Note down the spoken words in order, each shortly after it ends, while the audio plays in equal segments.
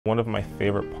One of my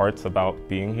favorite parts about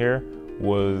being here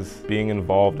was being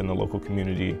involved in the local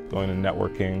community, going to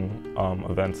networking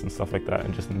events and stuff like that,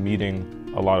 and just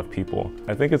meeting a lot of people.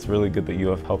 I think it's really good that you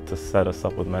have helped to set us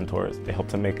up with mentors. They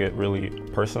helped to make it really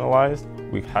personalized.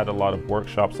 We've had a lot of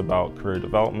workshops about career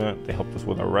development. They helped us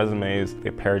with our resumes.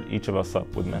 They paired each of us up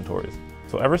with mentors.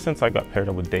 So ever since I got paired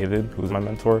up with David, who's my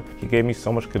mentor, he gave me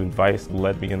so much good advice,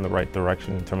 led me in the right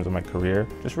direction in terms of my career.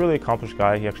 Just really accomplished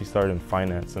guy. He actually started in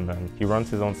finance, and then he runs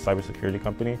his own cybersecurity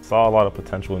company. Saw a lot of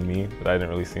potential in me that I didn't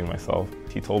really see in myself.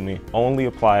 He told me, only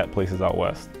apply at places out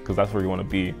west, because that's where you want to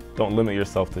be. Don't limit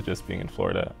yourself to just being in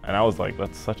Florida. And I was like,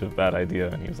 that's such a bad idea.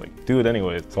 And he was like, do it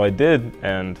anyways. So I did,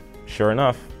 and sure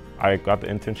enough, I got the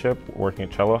internship working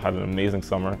at Cello, had an amazing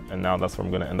summer, and now that's where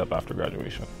I'm going to end up after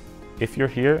graduation. If you're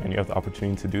here and you have the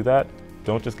opportunity to do that,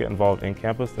 don't just get involved in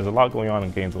campus. There's a lot going on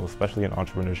in Gainesville, especially in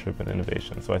entrepreneurship and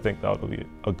innovation. So I think that would be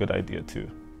a good idea too.